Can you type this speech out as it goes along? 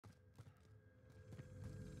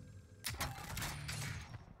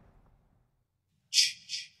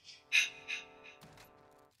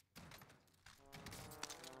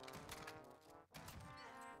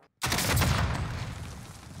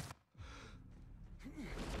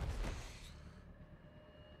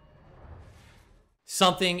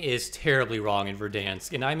Something is terribly wrong in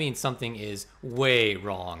Verdansk, and I mean something is way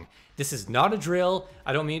wrong. This is not a drill.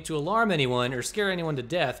 I don't mean to alarm anyone or scare anyone to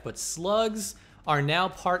death, but slugs are now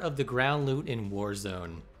part of the ground loot in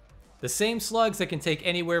Warzone. The same slugs that can take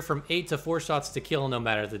anywhere from 8 to 4 shots to kill no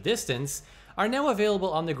matter the distance are now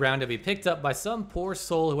available on the ground to be picked up by some poor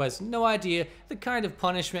soul who has no idea the kind of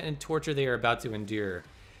punishment and torture they are about to endure.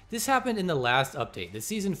 This happened in the last update, the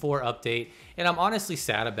Season 4 update, and I'm honestly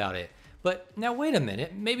sad about it. But now wait a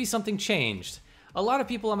minute, maybe something changed. A lot of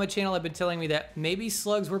people on my channel have been telling me that maybe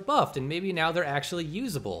slugs were buffed and maybe now they're actually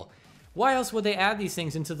usable. Why else would they add these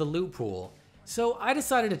things into the loot pool? So I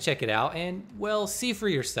decided to check it out and, well, see for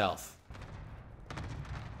yourself.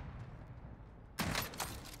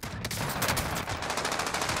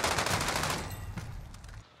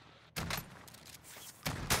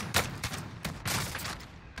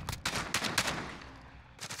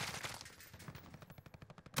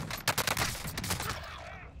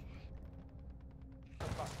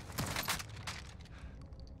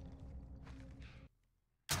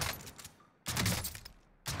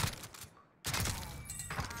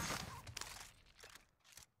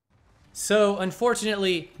 So,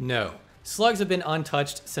 unfortunately, no. Slugs have been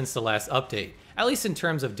untouched since the last update, at least in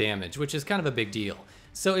terms of damage, which is kind of a big deal.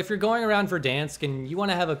 So if you're going around Verdansk and you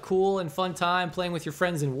want to have a cool and fun time playing with your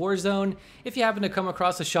friends in Warzone, if you happen to come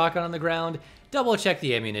across a shotgun on the ground, double check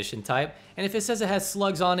the ammunition type, and if it says it has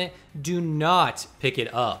slugs on it, do not pick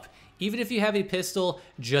it up. Even if you have a pistol,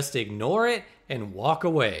 just ignore it and walk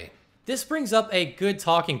away. This brings up a good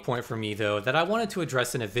talking point for me though that I wanted to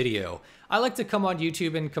address in a video. I like to come on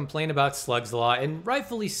YouTube and complain about slugs a lot, and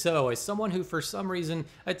rightfully so, as someone who for some reason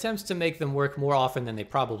attempts to make them work more often than they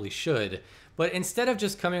probably should. But instead of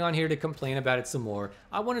just coming on here to complain about it some more,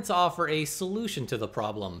 I wanted to offer a solution to the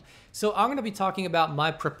problem. So I'm going to be talking about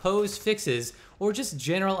my proposed fixes or just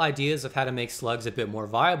general ideas of how to make slugs a bit more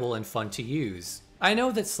viable and fun to use. I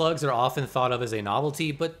know that slugs are often thought of as a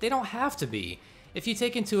novelty, but they don't have to be. If you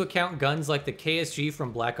take into account guns like the KSG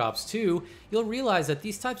from Black Ops 2, you'll realize that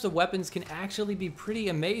these types of weapons can actually be pretty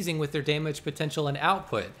amazing with their damage potential and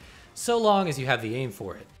output, so long as you have the aim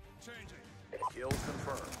for it. Kill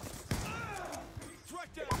confirmed.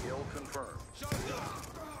 Kill confirmed.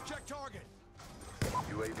 Check target.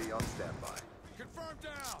 UAV on standby. Confirmed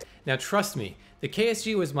down. Now trust me, the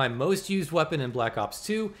KSG was my most used weapon in Black Ops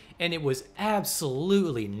 2, and it was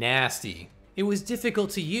absolutely nasty. It was difficult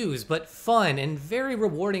to use, but fun and very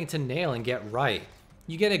rewarding to nail and get right.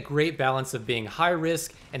 You get a great balance of being high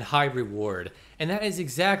risk and high reward, and that is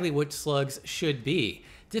exactly what slugs should be.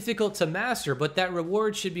 Difficult to master, but that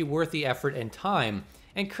reward should be worth the effort and time.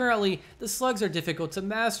 And currently, the slugs are difficult to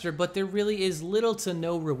master, but there really is little to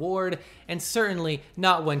no reward, and certainly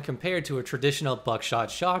not when compared to a traditional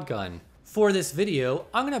buckshot shotgun. For this video,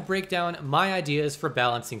 I'm going to break down my ideas for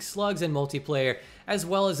balancing slugs in multiplayer as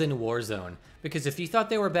well as in Warzone, because if you thought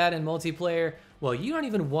they were bad in multiplayer, well, you don't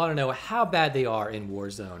even want to know how bad they are in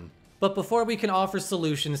Warzone. But before we can offer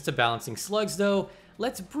solutions to balancing slugs though,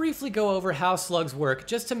 let's briefly go over how slugs work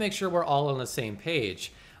just to make sure we're all on the same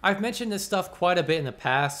page. I've mentioned this stuff quite a bit in the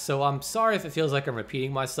past, so I'm sorry if it feels like I'm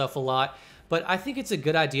repeating myself a lot, but I think it's a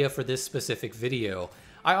good idea for this specific video.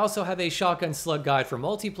 I also have a shotgun slug guide for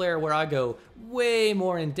multiplayer where I go way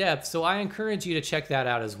more in depth, so I encourage you to check that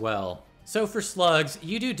out as well. So for slugs,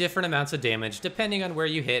 you do different amounts of damage depending on where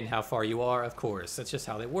you hit and how far you are, of course. That's just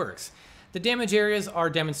how that works. The damage areas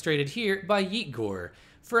are demonstrated here by Yeet Gore.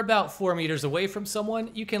 For about 4 meters away from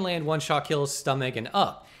someone, you can land one-shot kills stomach and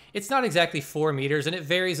up. It's not exactly 4 meters, and it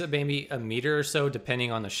varies at maybe a meter or so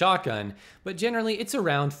depending on the shotgun, but generally it's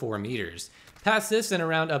around 4 meters. Past this and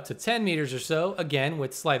around up to 10 meters or so, again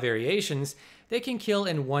with slight variations, they can kill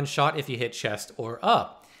in one shot if you hit chest or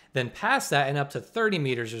up. Then past that and up to 30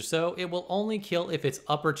 meters or so, it will only kill if it's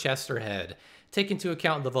upper chest or head. Take into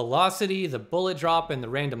account the velocity, the bullet drop, and the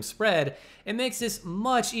random spread, it makes this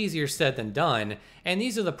much easier said than done, and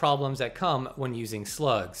these are the problems that come when using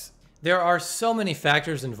slugs. There are so many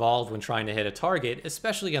factors involved when trying to hit a target,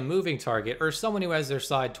 especially a moving target or someone who has their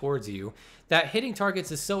side towards you, that hitting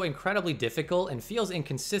targets is so incredibly difficult and feels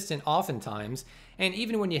inconsistent oftentimes, and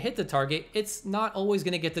even when you hit the target, it's not always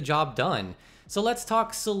going to get the job done. So let's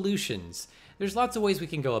talk solutions. There's lots of ways we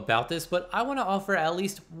can go about this, but I want to offer at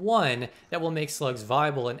least one that will make slugs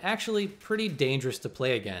viable and actually pretty dangerous to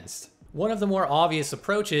play against. One of the more obvious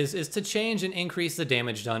approaches is to change and increase the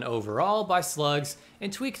damage done overall by slugs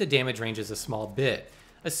and tweak the damage ranges a small bit.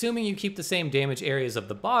 Assuming you keep the same damage areas of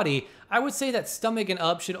the body, I would say that stomach and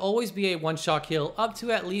up should always be a one-shot kill up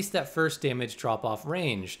to at least that first damage drop-off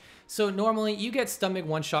range. So normally you get stomach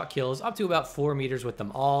one-shot kills up to about 4 meters with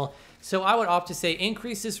them all, so I would opt to say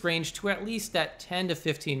increase this range to at least that 10 to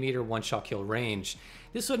 15 meter one-shot kill range.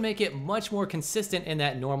 This would make it much more consistent in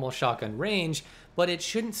that normal shotgun range, but it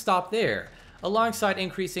shouldn't stop there. Alongside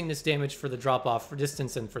increasing this damage for the drop-off for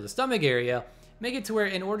distance and for the stomach area, make it to where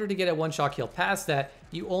in order to get a one-shot kill past that,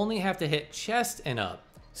 you only have to hit chest and up.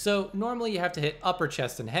 So normally you have to hit upper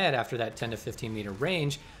chest and head after that 10 to 15 meter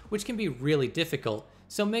range, which can be really difficult,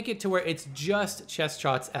 so make it to where it's just chest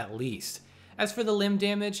shots at least. As for the limb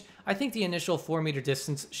damage, I think the initial 4 meter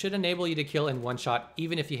distance should enable you to kill in one shot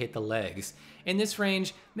even if you hit the legs. In this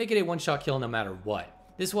range, make it a one-shot kill no matter what.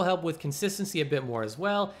 This will help with consistency a bit more as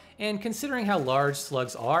well, and considering how large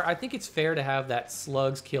slugs are, I think it's fair to have that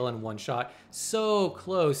slugs kill in one shot so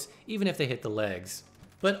close even if they hit the legs.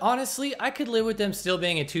 But honestly, I could live with them still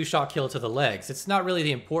being a 2-shot kill to the legs. It's not really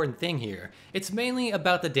the important thing here. It's mainly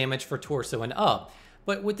about the damage for torso and up.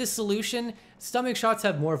 But with this solution, stomach shots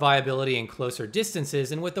have more viability in closer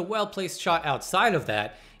distances, and with a well-placed shot outside of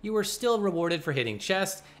that, you are still rewarded for hitting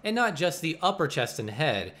chest, and not just the upper chest and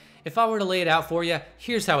head. If I were to lay it out for you,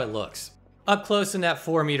 here's how it looks. Up close in that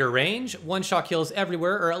 4 meter range, one-shot kills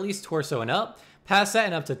everywhere, or at least torso and up. Past that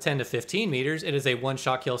and up to 10 to 15 meters, it is a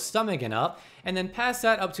one-shot kill stomach and up. And then past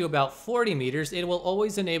that up to about 40 meters, it will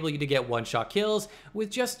always enable you to get one-shot kills with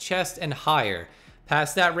just chest and higher.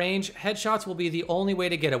 Past that range, headshots will be the only way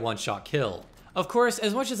to get a one-shot kill. Of course,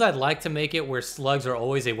 as much as I'd like to make it where slugs are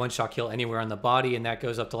always a one-shot kill anywhere on the body and that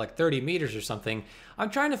goes up to like 30 meters or something, I'm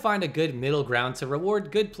trying to find a good middle ground to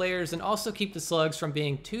reward good players and also keep the slugs from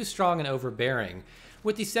being too strong and overbearing.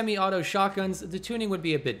 With the semi-auto shotguns, the tuning would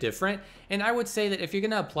be a bit different, and I would say that if you're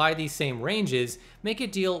going to apply these same ranges, make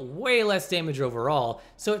it deal way less damage overall,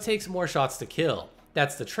 so it takes more shots to kill.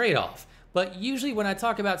 That's the trade-off. But usually when I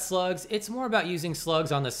talk about slugs, it's more about using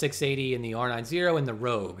slugs on the 680 and the R90 and the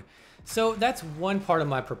Rogue. So that's one part of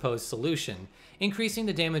my proposed solution, increasing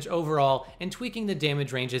the damage overall and tweaking the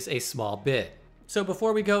damage ranges a small bit. So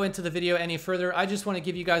before we go into the video any further, I just want to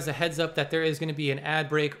give you guys a heads up that there is going to be an ad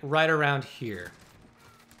break right around here.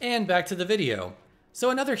 And back to the video. So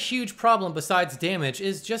another huge problem besides damage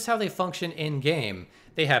is just how they function in-game.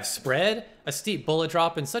 They have spread, a steep bullet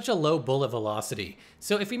drop, and such a low bullet velocity.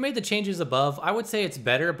 So if we made the changes above, I would say it's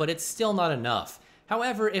better, but it's still not enough.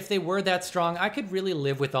 However, if they were that strong, I could really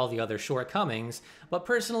live with all the other shortcomings, but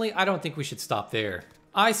personally, I don't think we should stop there.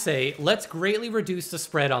 I say, let's greatly reduce the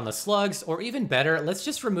spread on the slugs, or even better, let's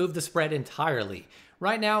just remove the spread entirely.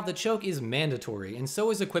 Right now, the choke is mandatory, and so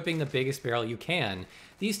is equipping the biggest barrel you can.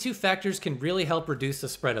 These two factors can really help reduce the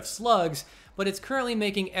spread of slugs, but it's currently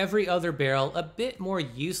making every other barrel a bit more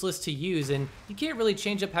useless to use, and you can't really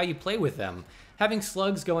change up how you play with them. Having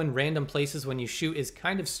slugs go in random places when you shoot is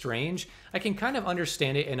kind of strange. I can kind of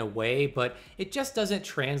understand it in a way, but it just doesn't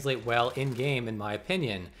translate well in-game in my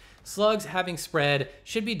opinion. Slugs having spread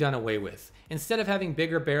should be done away with. Instead of having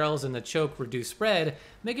bigger barrels and the choke reduce spread,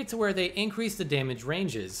 make it to where they increase the damage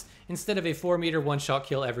ranges. Instead of a 4 meter one-shot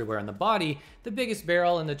kill everywhere on the body, the biggest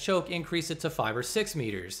barrel and the choke increase it to 5 or 6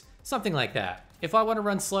 meters. Something like that. If I want to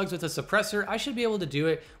run slugs with a suppressor, I should be able to do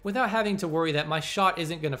it without having to worry that my shot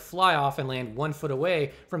isn't going to fly off and land 1 foot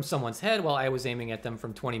away from someone's head while I was aiming at them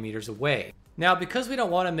from 20 meters away. Now, because we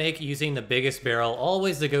don't want to make using the biggest barrel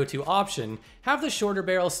always the go-to option, have the shorter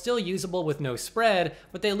barrels still usable with no spread,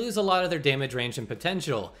 but they lose a lot of their damage range and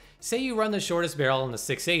potential. Say you run the shortest barrel on the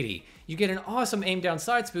 680, you get an awesome aim down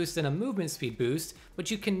sights boost and a movement speed boost,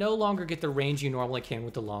 but you can no longer get the range you normally can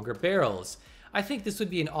with the longer barrels. I think this would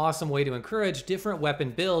be an awesome way to encourage different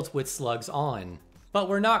weapon builds with slugs on. But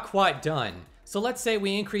we're not quite done. So let's say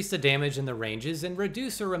we increase the damage in the ranges and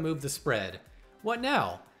reduce or remove the spread. What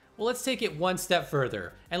now? Well, let's take it one step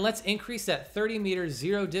further, and let's increase that 30 meter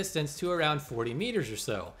zero distance to around 40 meters or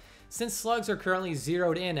so. Since slugs are currently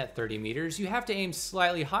zeroed in at 30 meters, you have to aim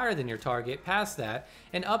slightly higher than your target past that,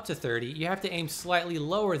 and up to 30, you have to aim slightly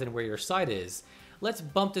lower than where your sight is. Let's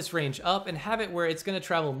bump this range up and have it where it's going to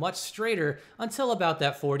travel much straighter until about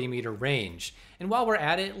that 40 meter range. And while we're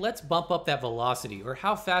at it, let's bump up that velocity, or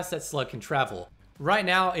how fast that slug can travel. Right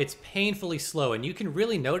now, it's painfully slow, and you can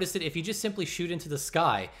really notice it if you just simply shoot into the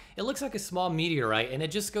sky. It looks like a small meteorite, and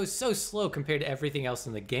it just goes so slow compared to everything else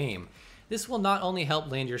in the game. This will not only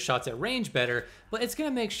help land your shots at range better, but it's going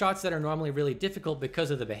to make shots that are normally really difficult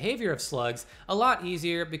because of the behavior of slugs a lot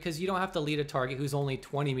easier because you don't have to lead a target who's only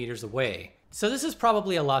 20 meters away. So this is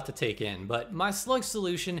probably a lot to take in, but my slug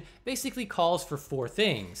solution basically calls for 4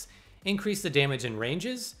 things. Increase the damage in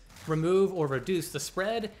ranges, remove or reduce the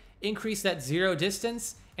spread, increase that zero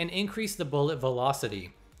distance, and increase the bullet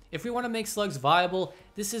velocity. If we want to make slugs viable,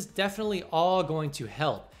 this is definitely all going to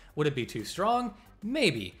help. Would it be too strong?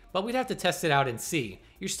 Maybe, but we'd have to test it out and see.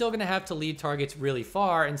 You're still going to have to lead targets really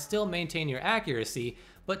far and still maintain your accuracy,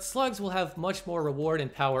 but slugs will have much more reward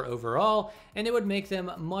and power overall, and it would make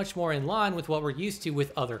them much more in line with what we're used to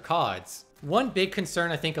with other CODs. One big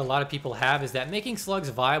concern I think a lot of people have is that making slugs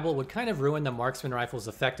viable would kind of ruin the marksman rifle's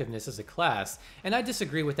effectiveness as a class, and I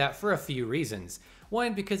disagree with that for a few reasons.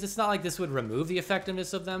 One, because it's not like this would remove the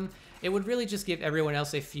effectiveness of them. It would really just give everyone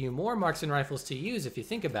else a few more marksman rifles to use if you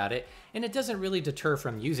think about it, and it doesn't really deter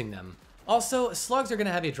from using them. Also, slugs are going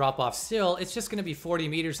to have a drop-off still, it's just going to be 40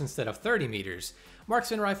 meters instead of 30 meters.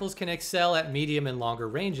 Marksman rifles can excel at medium and longer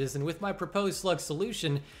ranges, and with my proposed slug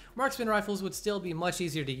solution, marksman rifles would still be much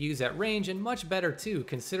easier to use at range and much better too,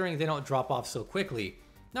 considering they don't drop off so quickly.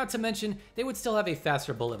 Not to mention, they would still have a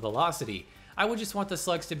faster bullet velocity. I would just want the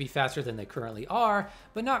slugs to be faster than they currently are,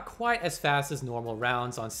 but not quite as fast as normal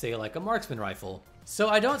rounds on, say, like a marksman rifle. So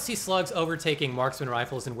I don't see slugs overtaking marksman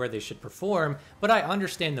rifles in where they should perform, but I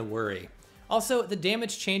understand the worry. Also, the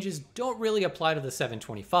damage changes don't really apply to the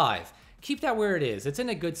 725. Keep that where it is, it's in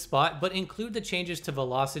a good spot, but include the changes to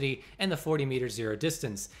velocity and the 40 meter zero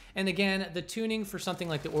distance. And again, the tuning for something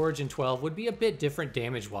like the Origin 12 would be a bit different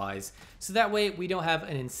damage-wise, so that way we don't have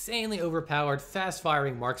an insanely overpowered,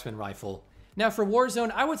 fast-firing marksman rifle. Now for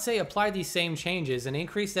Warzone, I would say apply these same changes and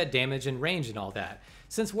increase that damage and range and all that.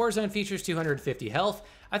 Since Warzone features 250 health,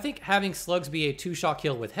 I think having slugs be a 2-shot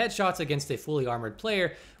kill with headshots against a fully armored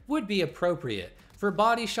player would be appropriate. For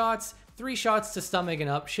body shots, 3 shots to stomach and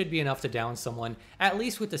up should be enough to down someone, at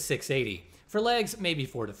least with the 680. For legs, maybe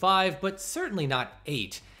 4 to 5, but certainly not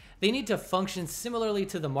 8. They need to function similarly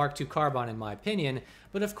to the Mark II Carbine in my opinion,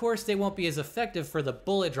 but of course they won't be as effective for the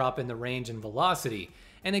bullet drop in the range and velocity.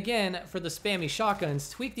 And again, for the spammy shotguns,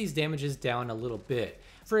 tweak these damages down a little bit.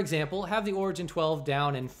 For example, have the Origin 12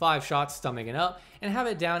 down in 5 shots stomach and up, and have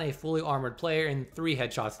it down a fully armored player in 3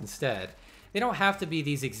 headshots instead. They don't have to be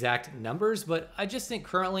these exact numbers, but I just think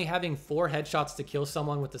currently having 4 headshots to kill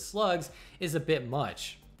someone with the slugs is a bit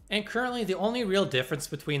much. And currently the only real difference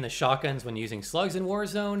between the shotguns when using slugs in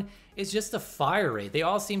Warzone is just the fire rate. They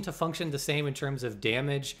all seem to function the same in terms of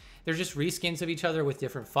damage. They're just reskins of each other with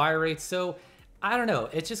different fire rates, so I don't know,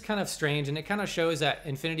 it's just kind of strange, and it kind of shows that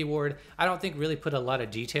Infinity Ward, I don't think really put a lot of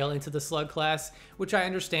detail into the slug class, which I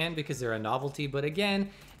understand because they're a novelty, but again,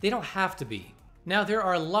 they don't have to be. Now there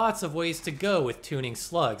are lots of ways to go with tuning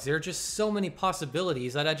slugs. There are just so many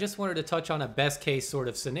possibilities that I just wanted to touch on a best case sort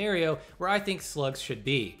of scenario where I think slugs should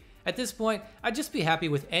be. At this point, I'd just be happy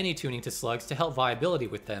with any tuning to slugs to help viability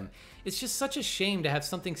with them. It's just such a shame to have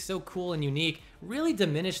something so cool and unique really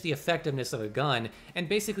diminish the effectiveness of a gun and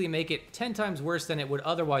basically make it 10 times worse than it would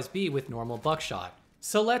otherwise be with normal buckshot.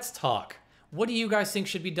 So let's talk. What do you guys think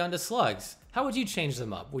should be done to slugs? How would you change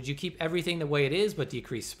them up? Would you keep everything the way it is but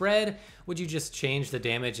decrease spread? Would you just change the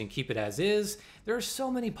damage and keep it as is? There are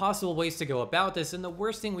so many possible ways to go about this, and the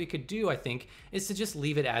worst thing we could do, I think, is to just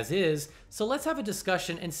leave it as is. So let's have a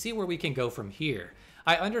discussion and see where we can go from here.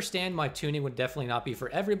 I understand my tuning would definitely not be for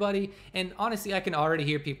everybody, and honestly I can already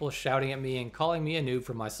hear people shouting at me and calling me a noob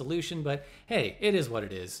for my solution, but hey, it is what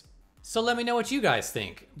it is. So let me know what you guys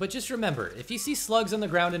think. But just remember, if you see slugs on the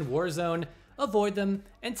ground in Warzone, avoid them,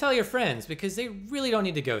 and tell your friends, because they really don't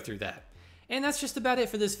need to go through that. And that's just about it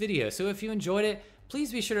for this video, so if you enjoyed it,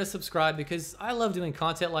 please be sure to subscribe because I love doing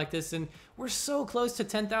content like this, and we're so close to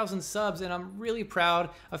 10,000 subs, and I'm really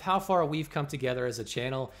proud of how far we've come together as a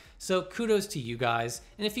channel, so kudos to you guys.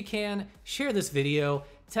 And if you can, share this video,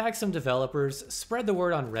 tag some developers, spread the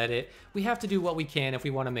word on Reddit. We have to do what we can if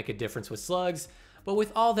we want to make a difference with slugs. But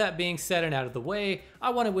with all that being said and out of the way,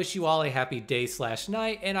 I want to wish you all a happy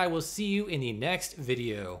day/night, and I will see you in the next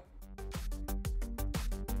video.